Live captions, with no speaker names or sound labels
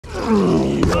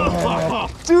Dude!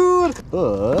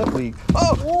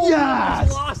 Oh,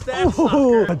 yes! Lost that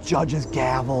sucker. The judge's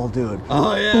gavel, dude.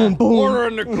 Oh, yeah. Boom, boom. Order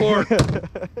in the court.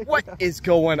 What is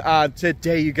going on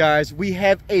today, you guys? We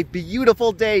have a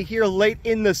beautiful day here late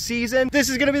in the season. This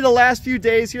is going to be the last few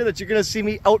days here that you're going to see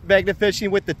me out magnet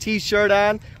fishing with the t-shirt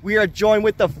on. We are joined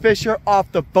with the fisher off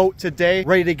the boat today,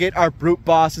 ready to get our brute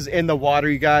bosses in the water,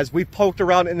 you guys. We poked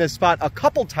around in this spot a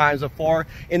couple times before,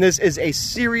 and this is a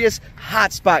serious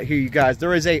hot spot here, you guys.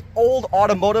 There is a old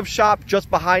automotive shop just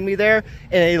behind me there,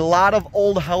 and a lot of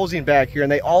old housing back here,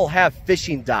 and they all have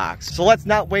fishing docks. So let's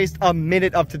not waste a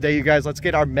minute of today, you guys. Let's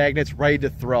get our magnets ready to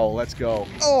throw. Let's go.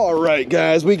 All right,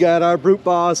 guys, we got our brute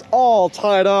boss all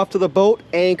tied off to the boat,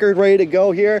 anchored, ready to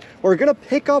go here. We're gonna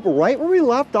pick up right where we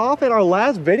left off in our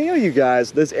last video, you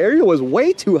guys. This area was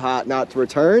way too hot not to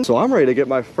return, so I'm ready to get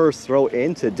my first throw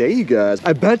in today, you guys.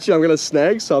 I bet you I'm gonna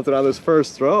snag something on this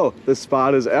first throw. This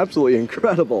spot is absolutely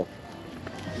incredible.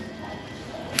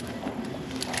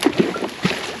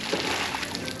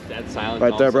 That's silent.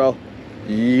 Right there, bro.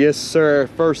 Yes, sir.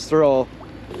 First throw.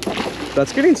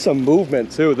 That's getting some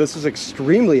movement, too. This is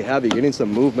extremely heavy, getting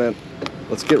some movement.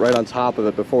 Let's get right on top of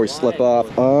it before we slip off.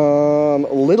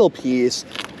 Little piece.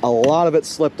 A lot of it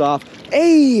slipped off.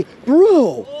 Hey,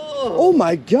 bro. Oh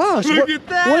my gosh. Look at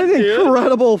that, What an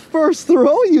incredible first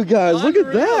throw, you guys. Look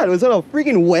at that. Was that a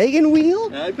freaking wagon wheel?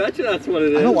 I bet you that's what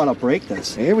it is. I don't want to break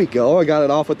this. Here we go. I got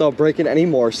it off without breaking any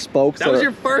more spokes. That was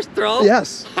your first throw?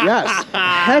 Yes, yes.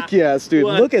 Heck yes, dude.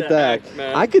 What Look at the that. heck,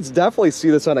 man? I could definitely see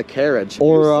this on a carriage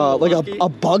or so like lucky. a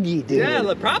buggy, dude.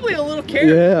 Yeah, probably a little carrot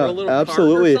Yeah, or a little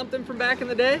absolutely. cart or something from back in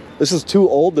the day. This is too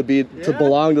old to be to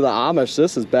belong to the Amish.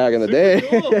 This is back in the day.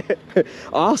 Cool.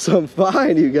 Awesome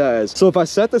find, you guys. So if I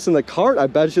set this in the cart, I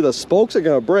bet you the spokes are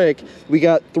gonna break. We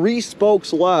got 3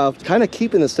 spokes left, kind of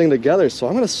keeping this thing together. So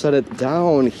I'm gonna set it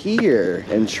down here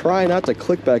and try not to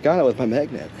click back on it with my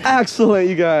magnet. Excellent,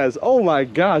 you guys. Oh my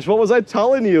gosh, what was I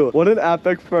telling you? What an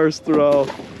epic first throw.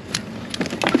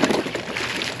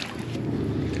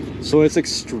 So it's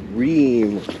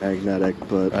extreme magnetic,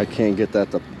 but I can't get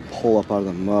that to pull up out of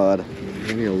the mud.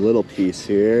 Maybe a little piece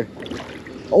here.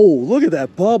 Oh, look at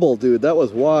that bubble, dude. That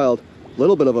was wild.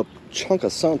 Little bit of a chunk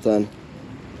of something.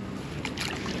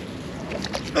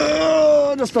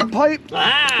 Oh, just a pipe.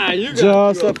 Ah, you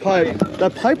got Just a pipe.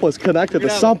 That pipe was connected to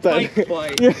something.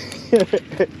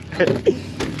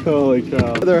 Holy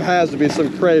cow. There has to be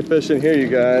some crayfish in here, you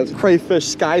guys. Crayfish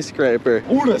skyscraper.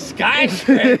 Ooh, the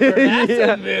skyscraper. That's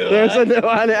Yeah, a new there's a one. new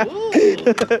one.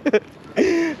 Yeah.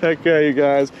 Okay, you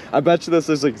guys. I bet you this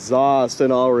is exhaust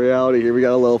in all reality here. We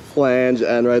got a little flange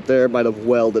end right there. Might have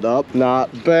welded up.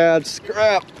 Not bad.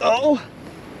 Scrap. Oh.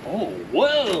 Oh,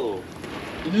 whoa.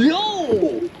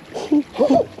 Yo.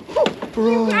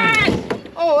 Bro. Yes.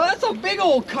 Oh, that's a big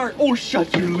old cart. Oh,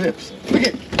 shut your lips.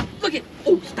 Look at.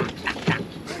 Oh, stop.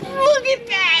 Look at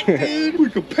that, dude. We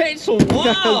could paint some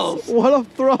walls. What a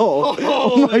throw.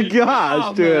 Oh my gosh,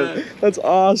 cow, dude. man. That's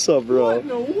awesome, bro. What in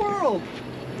the world?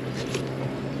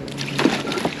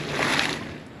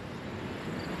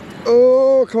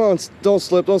 Oh, come on. Don't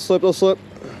slip, don't slip, don't slip.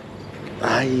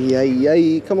 Ay, ay,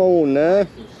 ay. Come on, nah.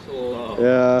 Slow.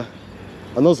 Yeah.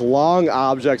 And those long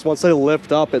objects, once they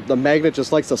lift up, the magnet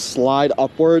just likes to slide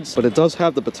upwards. But it does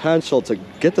have the potential to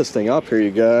get this thing up here,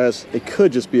 you guys. It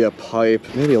could just be a pipe.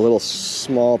 Maybe a little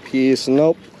small piece.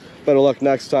 Nope. Better luck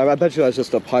next time. I bet you that's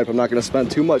just a pipe. I'm not going to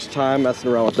spend too much time messing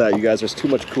around with that, you guys. There's too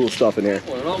much cool stuff in here.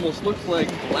 Well, it almost looks like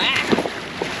glass.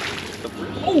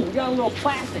 Oh, we got a little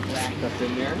plastic wrapped up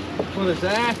in there. What does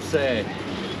that say?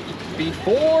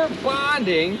 Before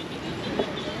bonding,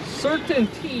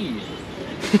 certainty.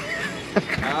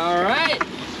 All right.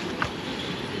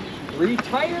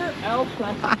 Retire El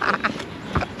Plastic.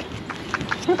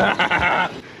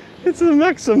 It's a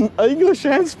mix of English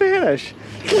and Spanish.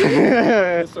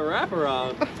 It's a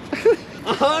wraparound.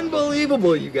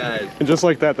 Unbelievable, you guys. And just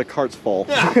like that, the cart's full.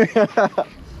 Yeah.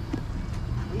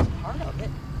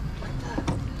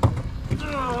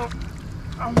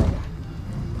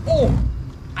 Oh,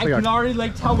 I can already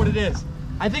like tell what it is.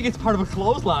 I think it's part of a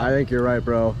clothesline. I think you're right,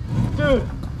 bro. Dude.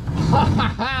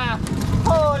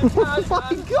 Holy cow. Oh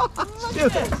my gosh,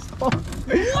 dude.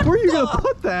 Where are you gonna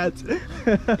put that?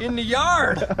 In the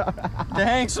yard to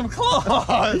hang some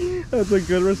clothes. That's a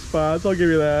good response. I'll give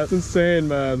you that. It's insane,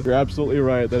 man. You're absolutely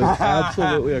right. That is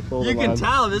absolutely a cool You can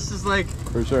tell this is like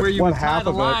for sure. where you One would tie half the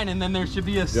of line, and then there should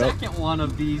be a second one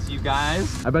of these, you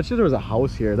guys. I bet you there was a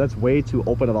house here. That's way too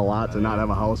open of a lot to not have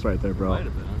a house right there, bro. Might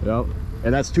have been. Yep.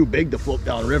 And that's too big to float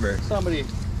down river. Somebody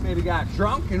maybe got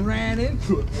drunk and ran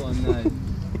into it one night.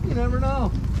 You never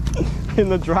know. In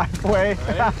the driveway.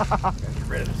 Right? Get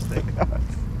rid of this thing.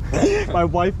 My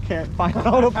wife can't find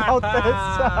out about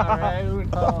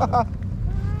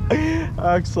this.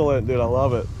 Excellent, dude. I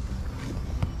love it.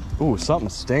 Ooh, something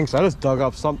stinks. I just dug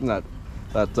up something that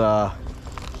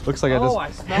looks like I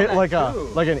just hit like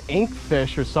an ink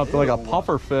fish or something. Ew. Like a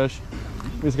puffer fish.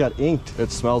 It just got inked.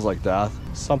 It smells like death.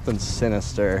 Something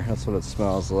sinister. That's what it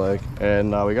smells like.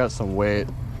 And we got some weight.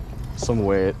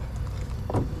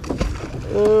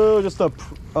 Oh, just a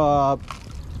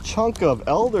chunk of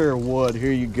elder wood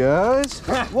here, you guys.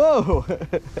 Whoa.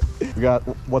 We got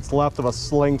what's left of a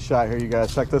slingshot here, you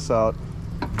guys. Check this out.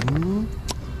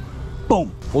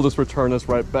 Boom. We'll just return this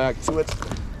right back to its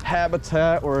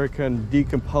habitat where it can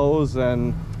decompose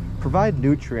and provide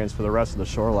nutrients for the rest of the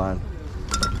shoreline.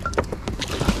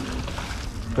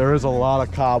 There is a lot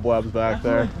of cobwebs back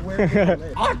there.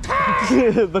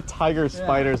 The tiger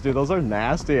spiders, dude, those are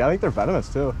nasty. I think they're venomous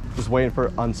too. Just waiting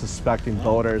for unsuspecting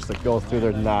boaters to go through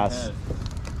their nests.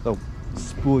 They'll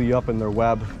spool you up in their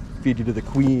web, feed you to the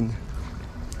queen.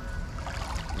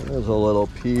 There's a little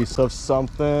piece of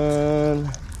something.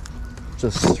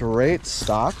 Just straight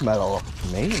stock metal,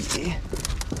 maybe.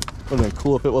 Would have been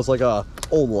cool if it was like a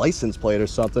old license plate or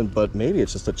something, but maybe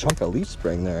it's just a chunk of leaf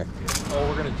spring there. Oh,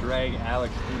 we're gonna drag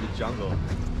Alex through the jungle.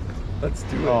 Let's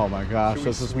do it. Oh my gosh,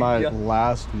 this is my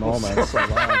last moment.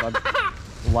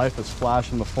 Life is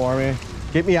flashing before me.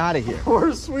 Get me out of here.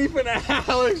 We're sweeping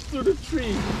Alex through the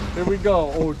tree. There we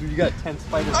go. Oh, dude, you got 10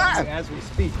 spiders as we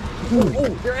speak.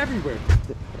 Oh, they're everywhere.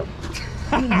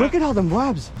 Look at all them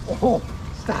webs. Oh.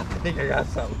 Stop, I think I got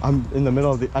something. I'm in the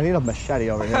middle of the... I need a machete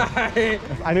over here.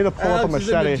 I need to pull up a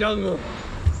machete. In the jungle.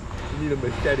 You need a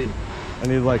machete. I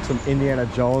need like some Indiana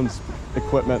Jones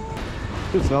equipment.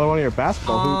 Dude, it's another one of your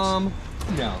basketball hoops.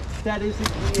 No. That isn't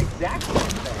the exact same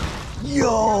thing.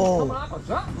 Yo! Come on,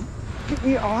 something. Get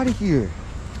me out of here.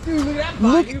 Dude, look at that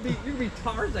body. You could be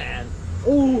Tarzan.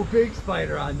 Oh, big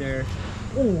spider on there.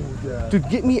 Oh, yeah. Dude,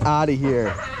 get me out of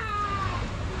here.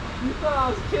 You thought I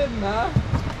was kidding, huh?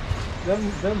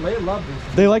 They love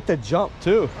this. They like to jump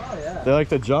too. Oh yeah. They like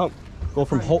to jump. Go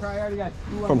from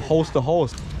host to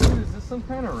host. Dude, is this some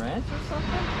kind of ranch or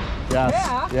something?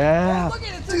 Yes. Yeah. Look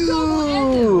at it, it's a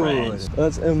double-ended ranch.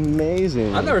 That's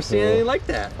amazing. I've never seen anything like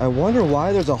that. I wonder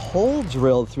why there's a hole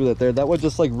drilled through that there. That would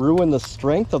just like ruin the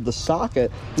strength of the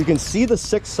socket. You can see the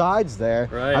 6 sides there.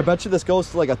 Right. I bet you this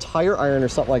goes to like a tire iron or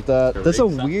something like that. That's a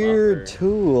weird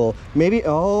tool. Maybe,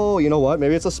 oh, you know what?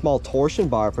 Maybe it's a small torsion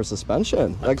bar for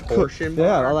suspension. Like torsion bar?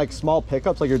 Yeah, like small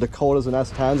pickups like your Dakotas and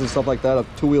S10s and stuff like that. A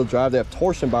 2-wheel drive, they have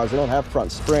torsion bars. They don't have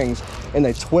front springs and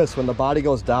they twist. When the body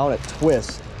goes down, it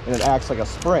twists. And it acts like a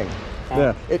spring.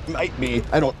 Yeah, it might be.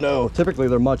 I don't know. Typically,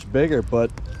 they're much bigger,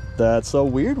 but that's a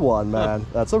weird one, man.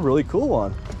 That's a really cool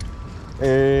one.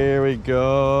 Here we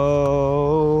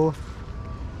go.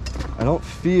 I don't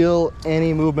feel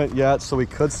any movement yet, so we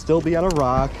could still be on a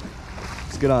rock.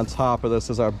 Let's get on top of this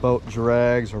as our boat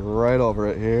drags right over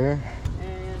it here.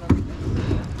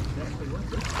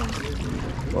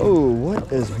 Whoa,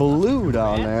 what is blue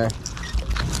down there?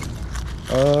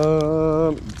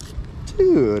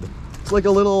 Dude, it's like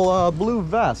a little blue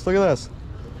vest. Look at this.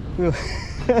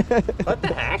 What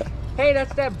the heck? Hey,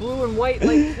 that's that blue and white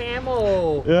like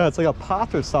camel. Yeah, it's like a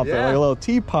pot or something, like a little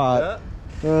teapot. Yeah.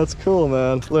 That's cool,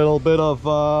 man. Little bit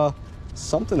of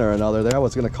something or another there. I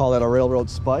was gonna call that a railroad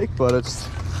spike, but it's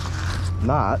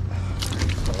not.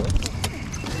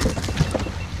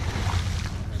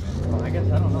 Well, I guess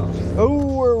I don't know.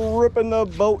 Oh, we're ripping the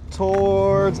boat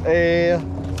towards a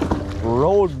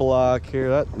roadblock here.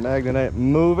 That magnet ain't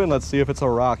moving. Let's see if it's a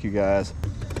rock, you guys.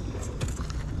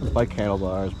 Bike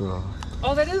handlebars, bro.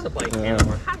 Oh, that is a bike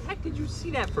handlebar. How the heck did you see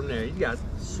that from there? You guys,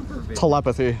 super big.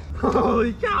 Telepathy.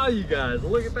 Holy cow, you guys.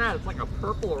 Look at that. It's like a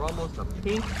purple or almost a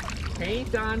pink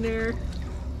paint on there.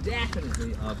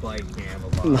 Definitely a bike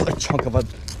handlebar. Another chunk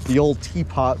of the old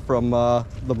teapot from The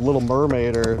Little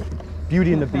Mermaid or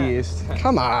Beauty and the Beast.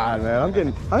 Come on,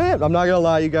 man. I'm not gonna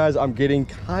lie, you guys, I'm getting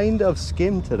kind of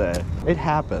skimmed today. It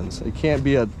happens. You can't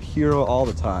be a hero all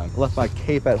the time. I left my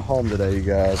cape at home today, you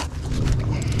guys.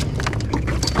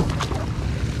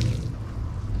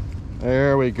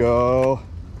 There we go.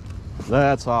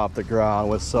 That's off the ground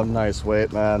with some nice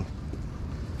weight, man.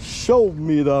 Show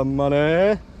me the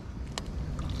money.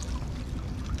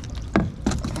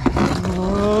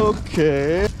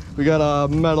 Okay. We got a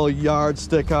metal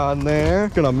yardstick on there.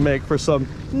 Gonna make for some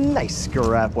nice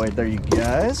scrap weight there, you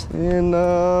guys. And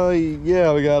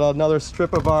yeah, we got another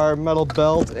strip of our metal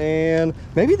belt and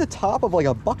maybe the top of like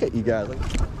a bucket, you guys.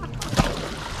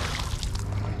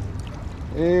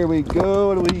 Here we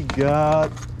go. What do we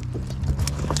got?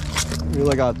 Maybe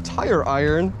like a tire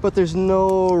iron, but there's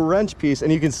no wrench piece.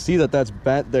 And you can see that that's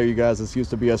bent there, you guys. This used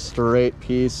to be a straight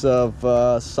piece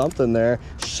of something there.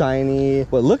 Shiny,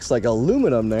 what looks like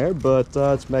aluminum there, but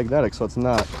it's magnetic, so it's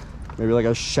not. Maybe like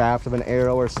a shaft of an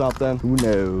arrow or something. Who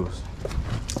knows?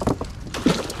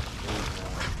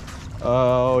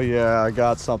 Oh yeah, I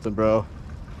got something, bro.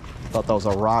 Thought that was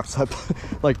a rock, so I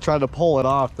like tried to pull it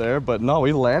off there, but no,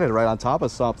 we landed right on top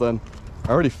of something. I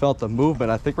already felt the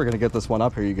movement. I think we're gonna get this one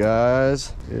up here, you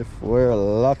guys. If we're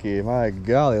lucky. My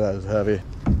golly, that is heavy.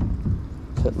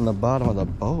 It's hitting the bottom of the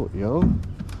boat, yo.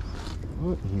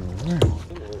 What in the world?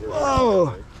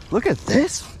 Whoa! Look at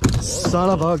this son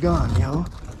of a gun, yo.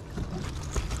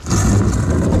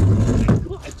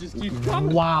 It just keeps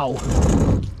coming. Wow.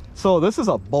 So this is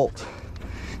a bolt.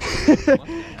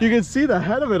 You can see the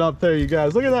head of it up there, you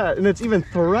guys. Look at that. And it's even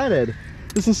threaded.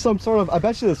 This is some sort of, I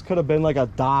bet you this could have been like a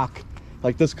dock.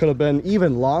 Like this could have been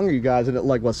even longer, you guys, and it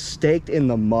like was staked in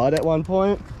the mud at one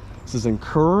point. This is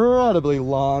incredibly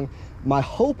long. My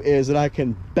hope is that I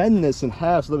can bend this in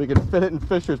half so that we can fit it in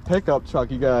Fisher's pickup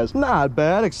truck, you guys. Not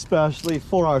bad, especially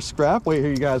for our scrap weight here,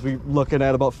 you guys. We're looking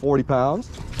at about 40 pounds.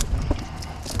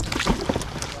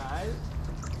 Guys,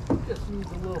 just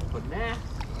needs a little finesse.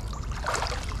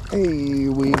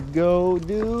 Here we go,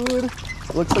 dude.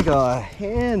 Looks like a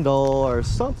handle or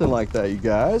something like that, you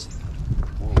guys.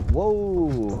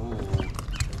 Whoa.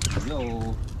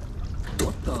 Yo.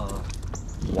 What the?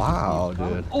 Wow,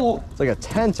 dude. Oh, it's like a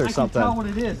tent or something. I can tell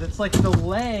what it is. It's like the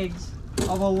legs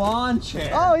of a lawn chair.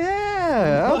 Oh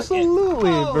yeah,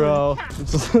 absolutely, bro.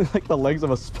 It's like the legs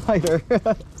of a spider.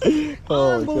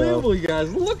 Unbelievable, you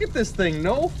guys. Look at this thing.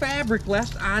 No fabric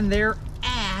left on there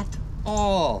at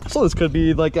all. So this could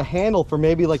be like a handle for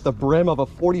maybe like the brim of a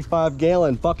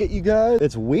 45-gallon bucket, you guys.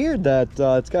 It's weird that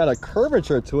it's got a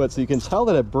curvature to it, so you can tell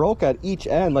that it broke at each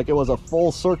end like it was a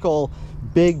full circle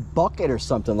big bucket or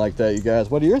something like that, you guys.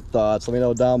 What are your thoughts? Let me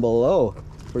know down below.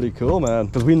 Pretty cool, man,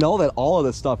 because we know that all of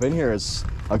this stuff in here is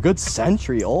a good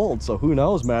century old, so who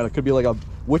knows, man. It could be like a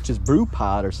witch's brew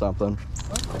pot or something.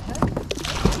 What the heck?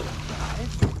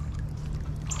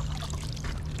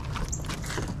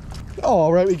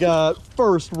 All right, we got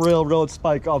first railroad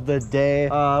spike of the day.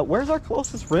 Where's our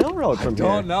closest railroad from here?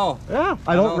 I don't know. Yeah,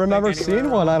 I don't remember seeing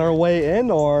one on our way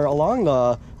in or along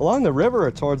the river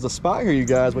or towards the spot here, you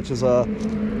guys, which is a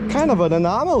kind of an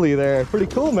anomaly there. Pretty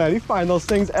cool, man. You find those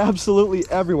things absolutely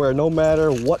everywhere, no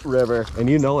matter what river. And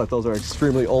you know that those are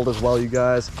extremely old as well, you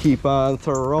guys. Keep on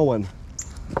throwing.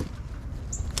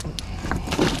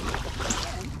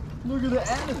 Look at the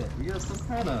end of it. We got some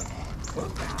kind of...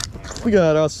 We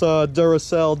got us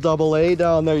Duracell AA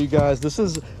down there, you guys.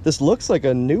 This looks like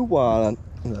a new one.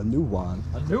 A new one.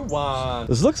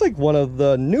 This looks like one of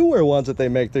the newer ones that they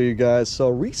make there, you guys. So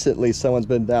recently someone's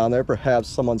been down there, perhaps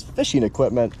someone's fishing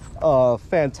equipment.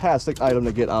 Fantastic item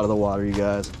to get out of the water, you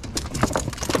guys.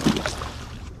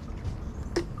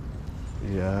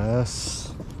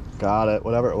 Yes, got it,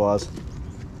 whatever it was.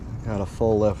 Got a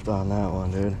full lift on that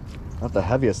one, dude. Not the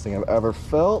heaviest thing I've ever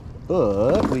felt,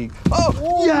 but we...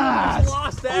 Oh, yes!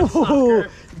 Lost that sucker.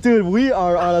 Dude, we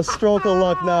are on a stroke of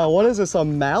luck now. What is this, a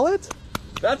mallet?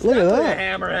 That's Look at definitely that. a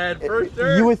hammerhead for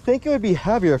sure. You would think it would be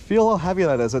heavier. Feel how heavy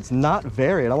that is. It's not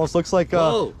very. It almost looks like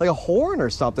a horn or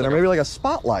something, like or maybe like a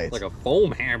spotlight. Like a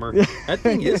foam hammer. That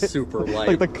thing is super light.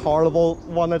 Like the carnival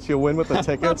one that you win with the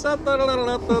tickets.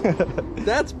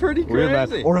 That's pretty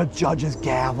crazy. Or a judge's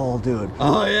gavel, dude.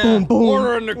 Oh yeah. Boom, boom.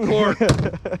 Order in the court.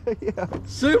 Yeah.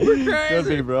 Super crazy. Could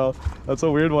be, bro. That's a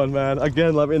weird one, man.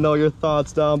 Again, let me know your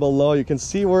thoughts down below. You can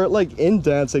see where it like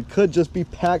indents. It could just be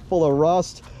packed full of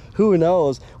rust. Who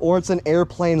knows? Or it's an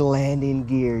airplane landing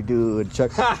gear, dude.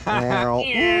 Check.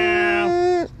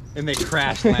 Yeah. And they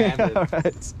crash landed. Yeah,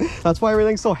 right. That's why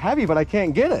everything's so heavy, but I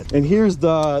can't get it. And here's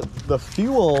the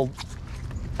fuel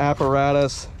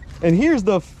apparatus. And here's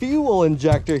the fuel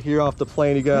injector here off the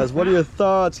plane, you guys. What are your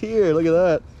thoughts here? Look at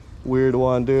that. Weird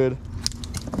one, dude.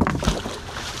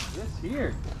 This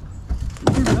here.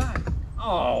 Look at that.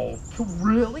 Oh,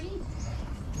 really?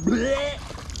 Blech.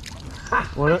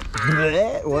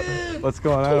 What's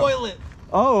going on? Toilet.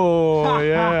 Oh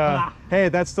yeah. Hey,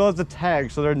 that still has the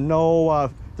tag, so there's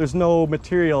no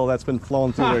material that's been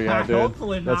flown through there yet, dude.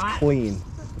 Hopefully not. That's clean.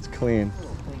 It's clean.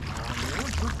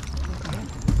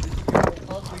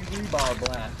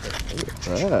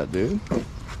 Yeah, dude.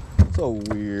 It's a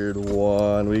weird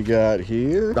one we got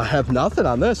here. I have nothing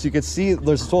on this. You can see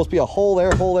there's supposed to be a hole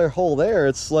there, hole there, hole there.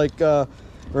 It's like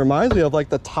reminds me of like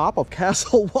the top of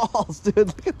castle walls, dude.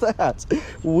 Look at that.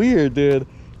 Weird, dude.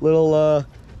 Little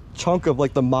chunk of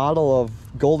like the model of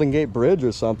Golden Gate Bridge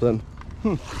or something.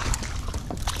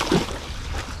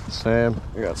 Sam,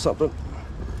 you got something?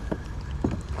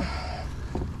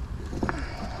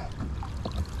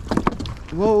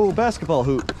 Whoa, basketball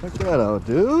hoop. Check that out,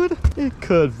 dude. It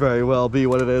could very well be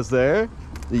what it is there.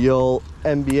 The old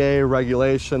NBA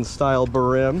regulation style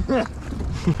brim.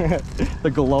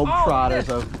 The Globetrotters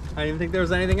of... I didn't even think there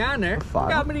was anything on there. File?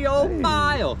 Got me the old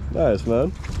file. Nice,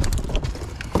 man.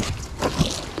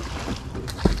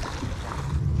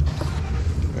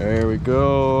 There we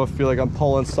go. I feel like I'm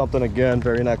pulling something again.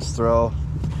 Very next throw.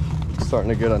 Starting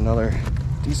to get another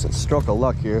decent stroke of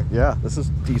luck here. Yeah, this is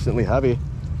decently heavy.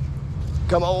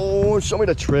 Come on, show me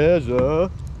the treasure.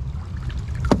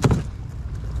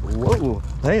 Whoa.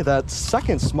 Hey, that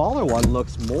second smaller one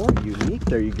looks more unique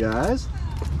there, you guys.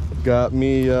 Got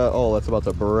me, oh, that's about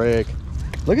to break.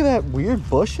 Look at that weird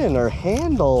bushing or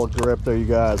handle grip there, you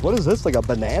guys. What is this, like a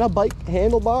banana bike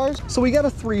handlebars? So we got a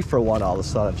 3-for-1 all of a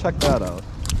sudden. Check that out.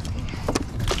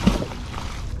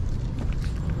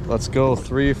 Let's go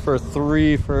 3 for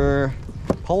 3 for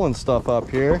pulling stuff up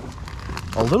here.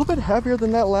 A little bit heavier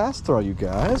than that last throw, you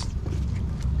guys.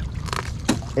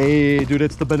 Hey, dude,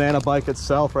 it's the banana bike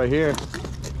itself right here.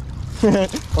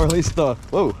 Or at least the,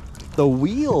 whoa, the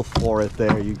wheel for it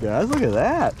there, you guys. Look at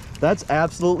that. That's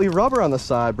absolutely rubber on the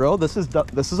side, bro. This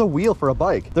is a wheel for a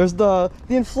bike. There's the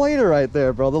inflator right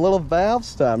there, bro. The little valve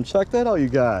stem. Check that out, you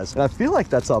guys. And I feel like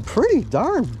that's a pretty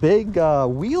darn big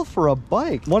wheel for a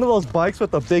bike. One of those bikes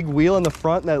with a big wheel in the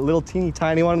front and that little teeny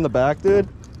tiny one in the back, dude.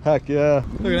 Heck yeah.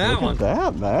 Look at that one. Look at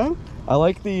that, man. I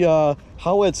like the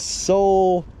how it's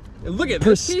so look at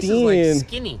pristine. This piece is like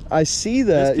skinny. I see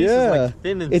that. This piece yeah, is like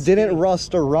thin and it didn't skinny.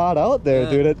 rust or rot out there,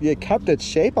 Yeah. dude. It kept its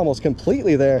shape almost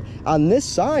completely there. On this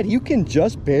side, you can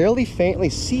just barely faintly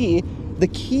see the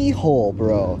keyhole,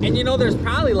 bro. And you know, there's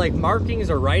probably like markings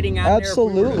or writing on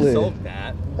Absolutely. there. If we were to soak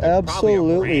that.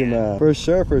 Absolutely, man. For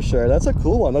sure, for sure. That's a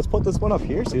cool one. Let's put this one up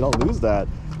here so you don't lose that.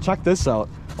 Check this out.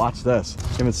 Watch this.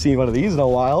 Haven't seen one of these in a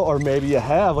while, or maybe you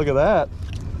have. Look at that.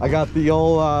 I got the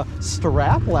old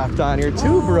strap left on here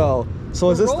too, bro. So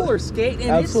is this roller skate?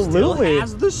 And absolutely. It still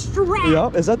has the strap.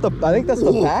 Yep. Is that the? I think that's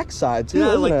the back side too. Yeah,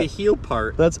 isn't like it? the heel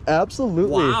part. That's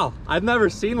absolutely. Wow, I've never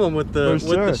seen one with the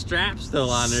For sure. strap still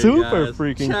on there. Super guys.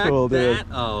 freaking Check cool, dude.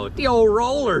 that out. The old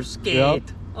roller skate. Yep.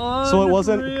 So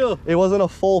it wasn't a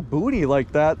full booty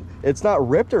like that. It's not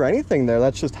ripped or anything there.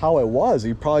 That's just how it was.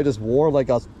 You probably just wore like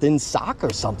a thin sock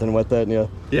or something with it. And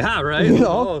Yeah, right. you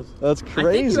know, that's crazy.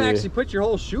 I think you actually put your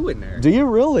whole shoe in there. Do you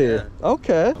really? Yeah.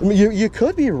 Okay. I mean, you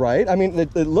could be right. I mean,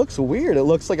 it looks weird. It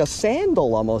looks like a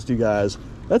sandal almost, you guys.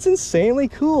 That's insanely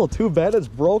cool. Too bad it's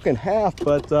broken half,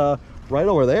 but right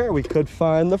over there we could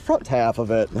find the front half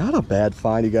of it. Not a bad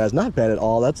find, you guys. Not bad at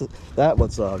all. That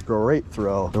was a great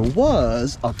throw. There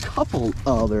was a couple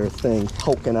other things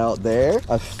poking out there.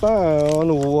 I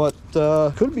found what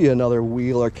could be another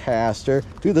wheel or caster.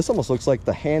 Dude, this almost looks like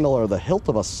the handle or the hilt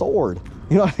of a sword.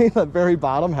 You know what I mean? That very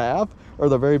bottom half or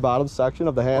the very bottom section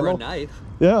of the handle. Or a knife.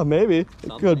 Yeah, maybe.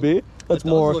 It could be. That's That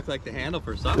more. does look like the handle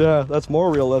for something. Yeah, that's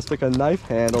more realistic. A knife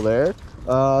handle there.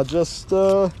 Just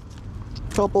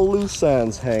couple loose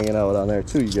ends hanging out on there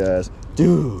too, you guys.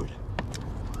 Dude,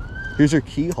 here's your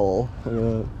keyhole.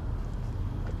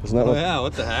 Isn't that Oh yeah,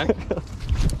 what the heck?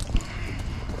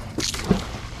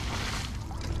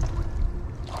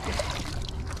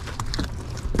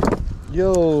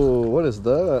 Yo, what is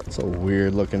that? It's a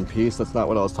weird looking piece. That's not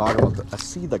what I was talking about. I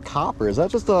see the copper. Is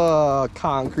that just a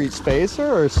concrete spacer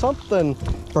or something?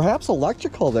 Perhaps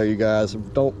electrical there, you guys.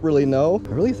 Don't really know. I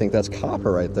really think that's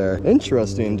copper right there.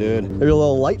 Interesting, dude. Maybe a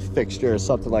little light fixture or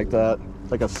something like that.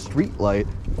 Like a street light.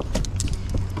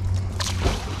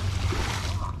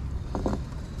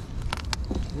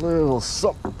 Little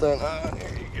something on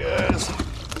here, you guys.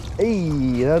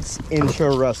 Hey, that's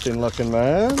interesting looking,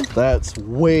 man. That's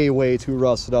way too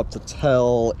rusted up to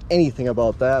tell anything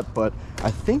about that, but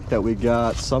I think that we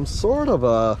got some sort of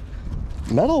a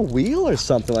metal wheel or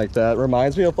something like that.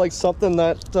 Reminds me of like something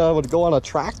that would go on a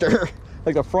tractor,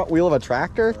 like the front wheel of a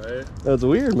tractor. Right. That's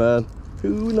weird, man.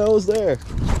 Who knows there?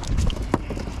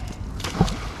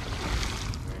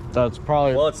 That's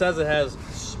probably... Well, it says it has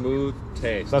smooth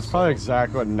taste. That's probably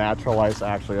exactly what natural ice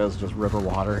actually is, just river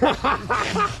water.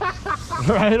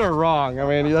 Right or wrong? I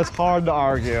mean, that's hard to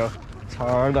argue. It's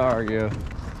hard to argue.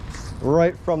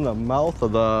 Right from the mouth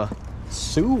of the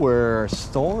sewer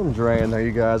storm drain there,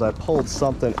 you guys, I pulled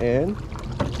something in.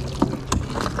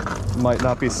 Might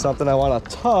not be something I want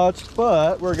to touch,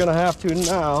 but we're gonna have to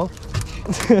now.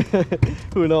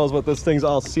 Who knows what this thing's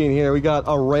all seen here. We got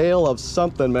a rail of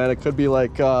something, man. It could be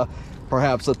like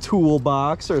perhaps a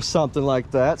toolbox or something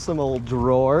like that. Some old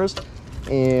drawers.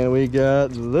 And we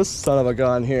got this son of a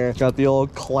gun here. Got the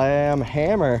old clam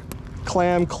hammer.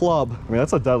 Clam club. I mean,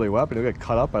 that's a deadly weapon. You get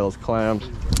cut up by those clams.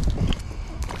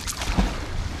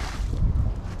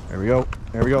 Here we go.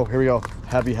 Here we go. Here we go.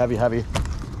 Heavy, heavy, heavy.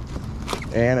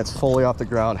 And it's fully off the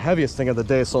ground. Heaviest thing of the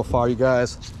day so far, you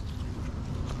guys.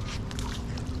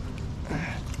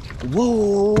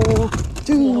 Whoa,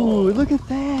 dude, look at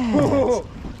that.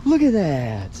 Look at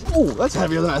that. Oh, that's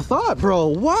heavier than I thought, bro.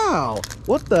 Wow.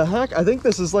 What the heck? I think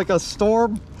this is like a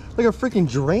storm, like a freaking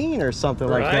drain or something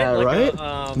like that, like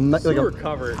right? Sewer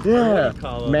cover. Yeah,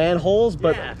 manholes,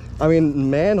 but yeah. I mean,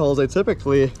 manholes, they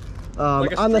typically,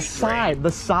 Like a on the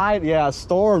street side, yeah, a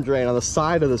storm drain on the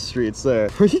side of the streets there.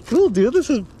 Pretty cool, dude. This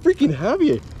is freaking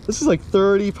heavy. This is like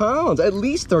 30 pounds, at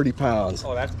least 30 pounds.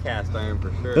 Oh, that's cast iron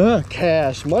for sure.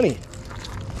 Cash money.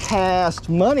 Cast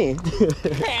money.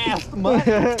 Cast money.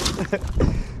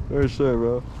 For sure,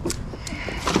 bro.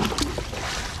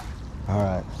 All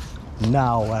right.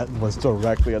 Now that was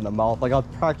directly in the mouth. Like I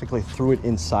practically threw it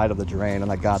inside of the drain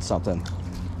and I got something.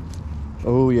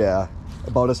 Oh yeah.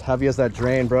 About as heavy as that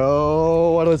drain,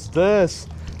 bro. What is this?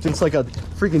 It's like a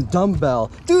freaking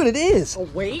dumbbell. Dude, it is. A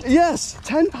weight? Yes,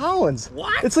 10 pounds.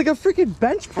 What? It's like a freaking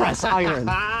bench press iron.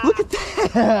 Look at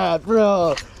that,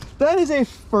 bro. That is a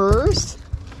first.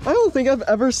 I don't think I've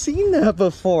ever seen that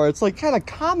before. It's like kind of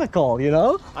comical, you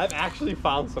know? I've actually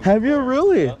found some. Have you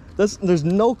really? Yeah. There's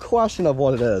no question of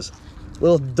what it is.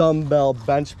 Little dumbbell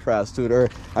bench press, dude. Or,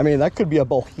 I mean, that could be a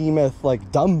behemoth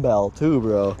like dumbbell too,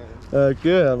 bro. Heck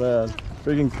yeah, man.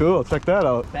 Freaking cool. Check that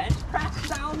out. Bench press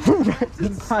down there? That's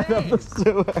Inside of the insane.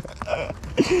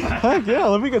 sewer. Heck yeah,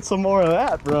 let me get some more of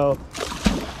that, bro.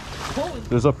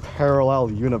 There's a parallel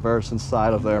universe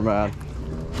inside of there, man.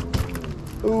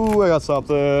 Ooh, I got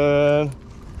something.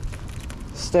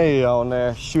 Stay on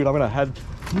there. Shoot, I'm gonna head.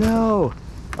 No,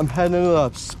 I'm heading into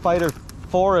the spider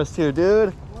forest here,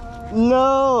 dude. What?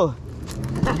 No,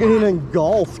 I'm getting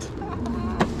engulfed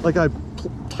like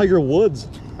Tiger Woods.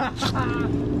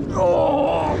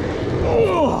 Oh.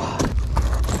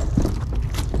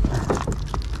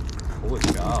 Holy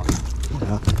cow.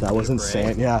 Yeah, that was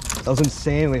insane. Yeah, that was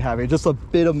insanely heavy. Just a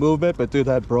bit of movement, but dude,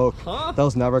 that broke. Huh? That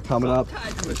was never coming up.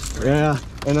 Yeah. Yeah,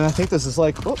 and then I think this is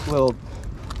like, oh, little,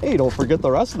 hey, don't forget the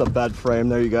rest of the bed frame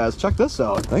there, you guys. Check this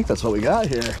out. I think that's what we got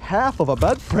here. Half of a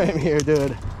bed frame here,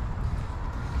 dude.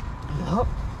 Yep.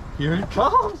 Here it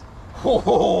comes.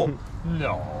 Oh,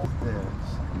 no.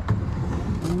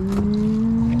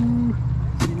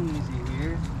 Easy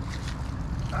here.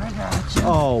 I got you.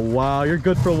 Oh, wow, you're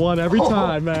good for one every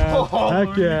time, man.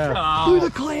 Heck yeah. cow. Look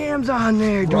at the clams on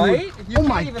there, dude. Right? You Oh can't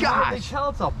my even hardly gosh. tell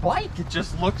it's a bike. It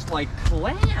just looks like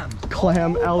clams.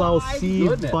 Clam Oh my LLC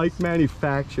goodness. bike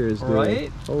manufacturers, dude. Right?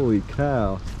 Holy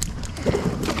cow.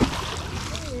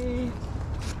 Hey.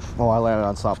 Oh, I landed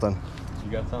on something.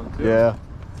 You got something too? Yeah.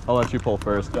 I'll let you pull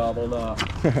first. Gobbled up.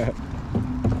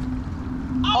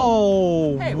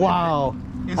 Oh, Hey, wait a wow.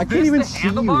 Is I this can't even the see you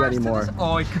handlebars to anymore. this?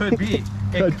 Oh, it could be.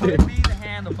 Could It could be. be the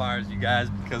handlebars, you guys,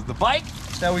 because the bike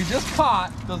that we just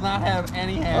caught does not have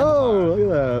any Oh, handlebars. look at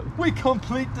that. We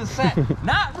complete the set.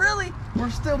 Not really. We're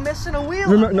still missing a wheel.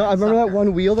 Remember, on no, I remember that sucker.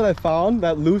 one wheel that I found,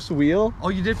 that loose wheel. Oh,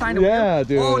 you did find a Yeah, wheel?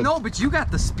 dude. Oh, no, but you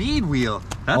got the speed wheel.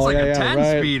 That's Oh, like yeah, a yeah, 10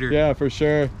 right. speeder. Yeah, for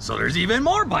sure. So there's even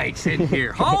more bikes in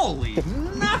here. Holy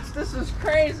nuts, this is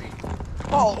crazy.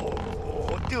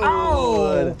 Oh, dude.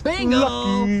 Oh, bingo.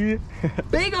 Lucky.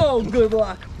 Big old good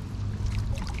luck.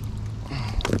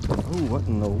 Oh, what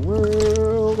in the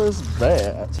world is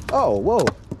that? Oh, whoa.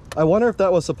 I wonder if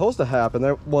that was supposed to happen.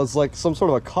 There was like some sort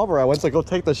of a cover. I went to go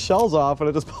take the shells off and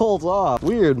it just pulls off.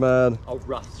 Weird, man. A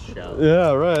rust shell.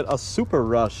 Yeah, right. A super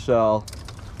rush shell.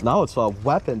 Now it's a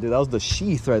weapon, dude. That was the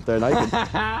sheath right there. Now you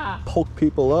can poke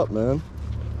people up, man.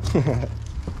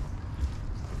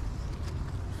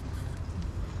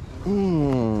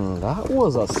 That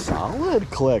was a solid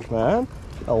click, man.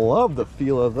 I love the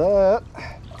feel of that.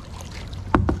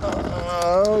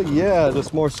 Oh yeah,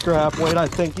 just more scrap weight, I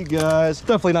think, you guys.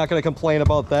 Definitely not gonna complain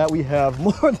about that. We have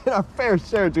more than our fair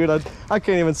share, dude. I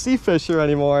can't even see Fisher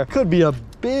anymore. Could be a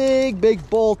big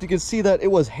bolt. You can see that it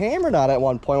was hammered on at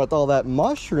one point with all that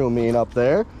mushrooming up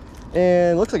there.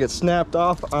 And looks like it snapped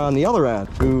off on the other end.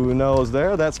 Who knows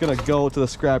there? That's gonna go to the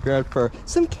scrapyard for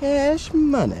some cash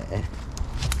money.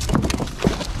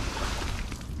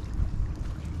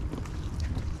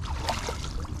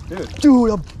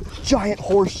 Dude, a giant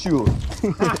horseshoe.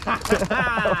 Look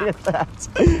at that.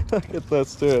 Look at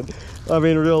this, dude. I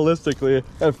mean, realistically,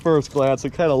 at first glance,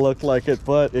 it kind of looked like it,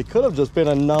 but it could have just been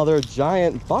another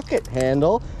giant bucket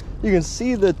handle. You can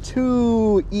see the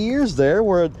two ears there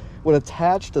where it would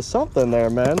attach to something there,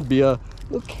 man. It'd be a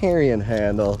little carrying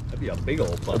handle. That'd be a big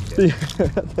old bucket.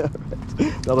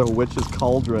 Another witch's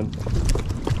cauldron.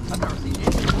 I've never seen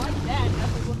anything like that.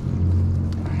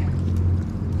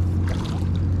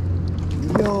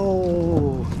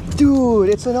 Yo, dude,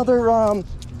 it's another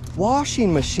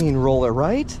washing machine roller,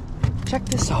 right? Check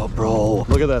this out, bro.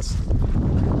 Look at this.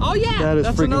 Oh yeah, That is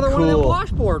that's freaking another one of them cool.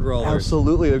 washboard rollers.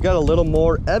 Absolutely. They've got a little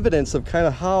more evidence of kind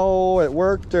of how it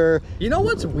worked, or You know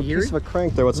what's a weird? piece of a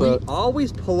crank there. What's We that?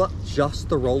 always pull up just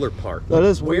the roller part. That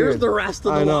is weird. Where's the rest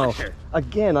of the I know. washer?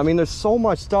 Again, I mean, there's so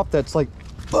much stuff that's like,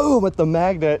 boom, at the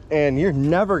magnet, and you're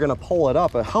never gonna pull it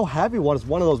up. And how heavy was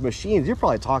one of those machines? You're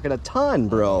probably talking a ton,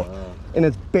 bro. And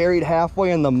it's buried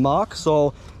halfway in the muck,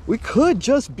 so we could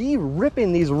just be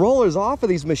ripping these rollers off of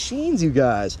these machines, you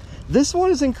guys. This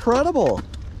one is incredible.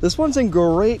 This one's in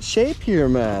great shape here,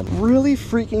 man. Really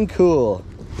freaking cool.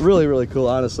 Really, really cool,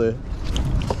 honestly.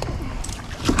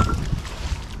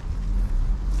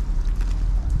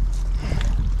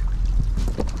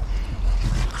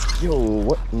 Yo,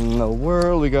 what in the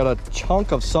world? We got a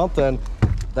chunk of something.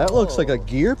 That looks like a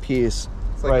gear piece.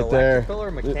 It's like right there. electrical or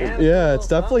mechanical, Yeah, it's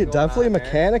definitely something going on there.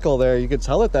 mechanical there. You can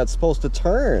tell that that's supposed to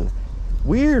turn.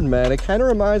 Weird, man. It kind of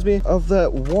reminds me of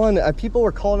that one. People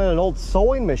were calling it an old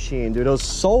sewing machine, dude. It was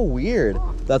so weird.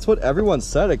 That's what everyone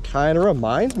said. It kind of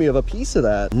reminds me of a piece of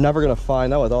that. Never gonna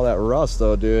find out with all that rust,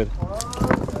 though, dude.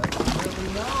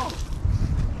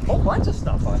 Whole bunch of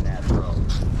stuff on that, bro.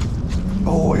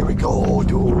 Oh, here we go,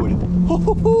 dude.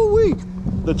 Wait,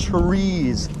 the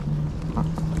trees.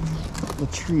 The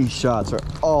tree shots are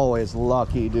always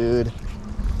lucky, dude.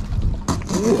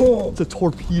 It's a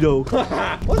torpedo.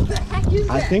 What the heck is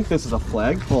that? I think this is a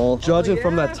flagpole. Judging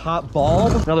from that top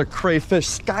bulb, another crayfish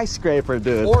skyscraper,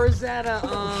 dude. Or is that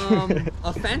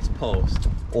a fence post?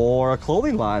 Or a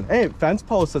clothing line. Hey, fence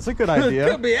post, that's a good idea.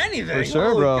 Could be anything. For sure,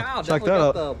 Holy bro. cow, Check definitely that got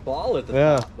out. the ball at the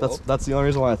Yeah, top, bro. that's the only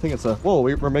reason why I think it's a... Whoa,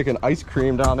 we're making ice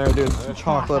cream down there, dude.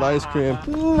 Chocolate ice cream.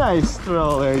 Nice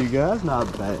throw there, you guys.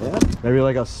 Not bad. Maybe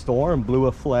like a storm blew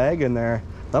a flag in there.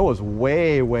 That was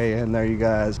way, way in there, you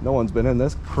guys. No one's been in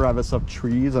this crevice of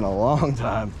trees in a long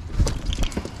time.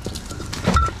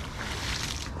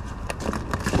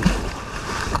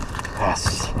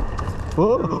 Yes.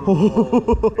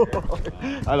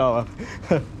 I know.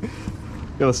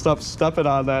 Gotta stop stepping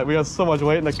on that. We got so much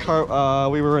weight in the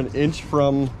cart. We were an inch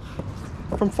from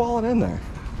falling in there.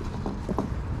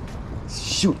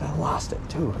 Shoot, I lost it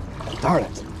too. Darn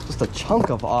it. Just a chunk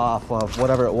of off of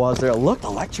whatever it was there. It looked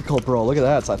electrical, bro. Look at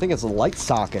that. So I think it's a light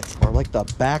socket or like the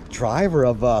back driver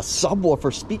of a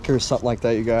subwoofer speaker, something like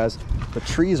that, you guys. The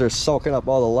trees are soaking up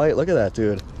all the light. Look at that,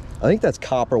 dude. I think that's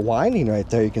copper winding right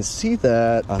there. You can see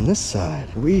that on this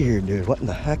side. Weird, dude. What in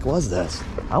the heck was this?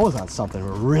 I was on something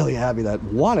really heavy that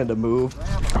wanted to move.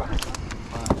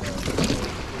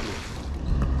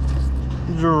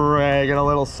 Dragging a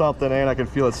little something in. I can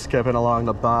feel it skipping along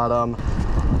the bottom.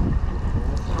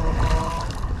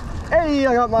 Hey,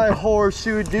 I got my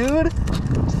horseshoe, dude.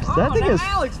 That thing is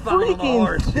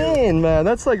freaking thin, man.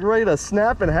 That's like ready to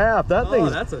snap in half. That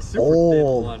thing's that's a super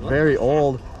old, thin one. very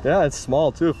old. Yeah, it's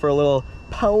small too for a little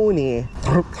pony.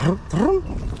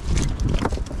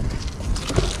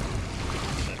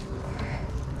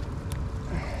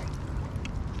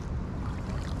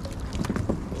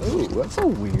 Ooh, that's a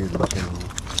weird looking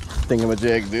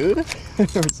thingamajig, dude.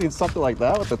 Ever seen something like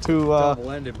that with the two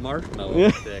double-ended marshmallow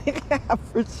stick. Yeah,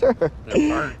 for sure. They're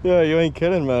burnt. Yeah, you ain't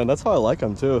kidding, man. That's how I like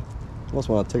them too. Almost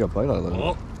want to take a bite out of them.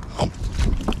 Oh.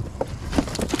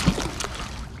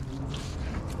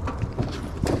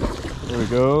 There we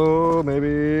go,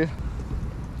 maybe.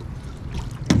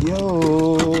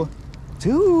 Yo,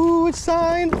 dude,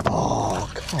 signed. Oh,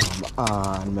 come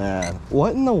on, man.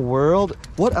 What in the world?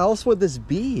 What else would this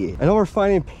be? I know we're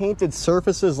finding painted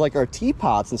surfaces like our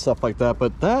teapots and stuff like that,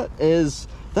 but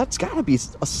that's gotta be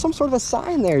some sort of a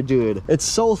sign there, dude. It's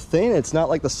so thin, it's not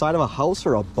like the side of a house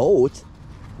or a boat.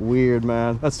 Weird,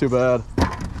 man. That's too bad.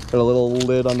 Got a little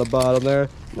lid on the bottom there.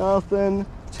 Nothing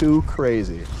too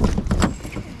crazy.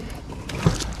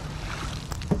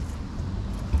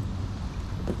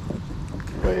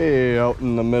 Way out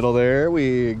in the middle there,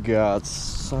 we got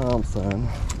something.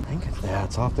 I think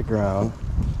it's off the ground.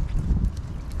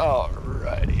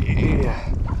 Alrighty.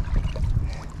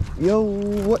 Yo,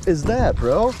 what is that,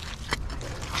 bro?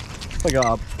 Like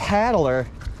a paddler.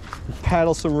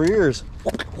 Paddle some rears.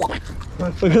 Look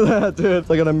at that, dude. It's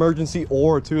like an emergency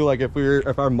oar too. Like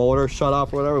if our motor shut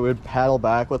off or whatever, we'd paddle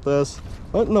back with this.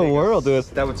 What in the world, dude?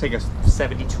 That would take us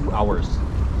 72 hours.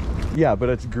 Yeah, but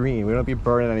it's green. We don't be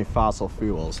burning any fossil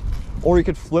fuels. Or you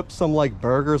could flip some like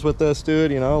burgers with this,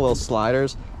 dude. You know, little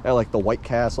sliders at like the White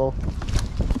Castle.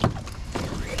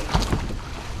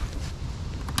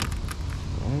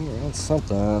 Oh, that's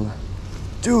something,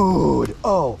 dude.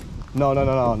 Oh,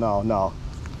 no.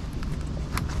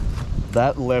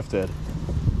 That lifted.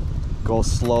 Go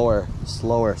slower.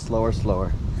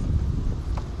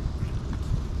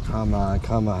 Come on,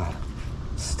 come on.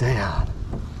 Stay on.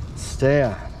 Stay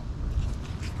on.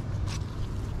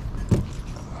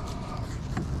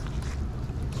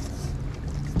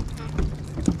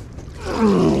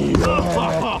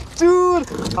 Dude,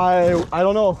 I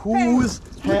don't know who's...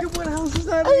 Look at what else is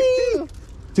that?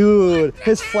 Dude,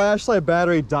 his flashlight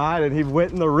battery died and he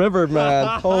went in the river,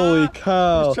 man. Holy He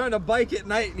cow. was trying to bike at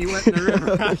night and he went in the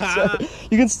river.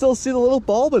 You can still see the little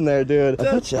bulb in there, dude.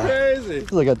 That's crazy.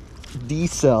 It's like a D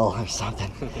cell or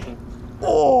something.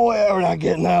 Oh, yeah, we're not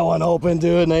getting that one open,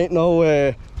 dude. Ain't no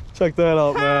way. Check that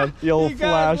out, man. The old You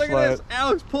guys, flashlight. look at this.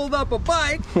 Alex pulled up a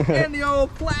bike and the old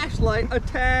flashlight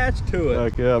attached to it.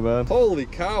 Heck yeah, man. Holy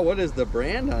cow, what is the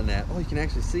brand on that? Oh, you can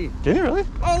actually see. Can you really?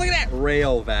 Oh, look at that.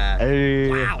 Railvac. Hey.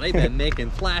 Wow, they've been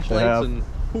making flashlights Yeah. and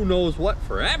who knows what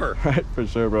forever. Right, for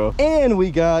sure, bro. And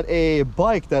we got a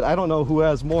bike that I don't know who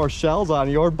has more shells on,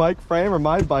 your bike frame or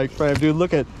my bike frame, dude.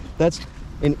 Look at, that's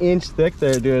an inch thick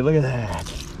there, dude. Look at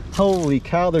that. Holy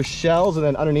cow, there's shells, and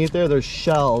then underneath there's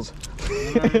shells.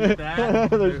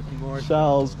 There's more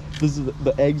shells. This is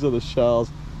the eggs of the shells.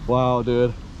 Wow,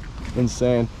 dude.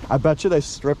 Insane. I bet you they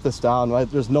stripped this down, right?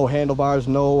 There's no handlebars,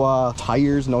 no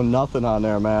tires, no nothing on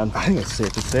there, man. I think it's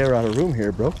safe to say we're out of room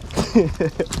here, bro.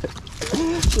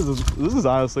 This is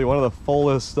honestly one of the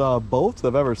fullest boats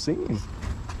I've ever seen.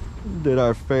 Did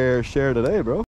our fair share today, bro.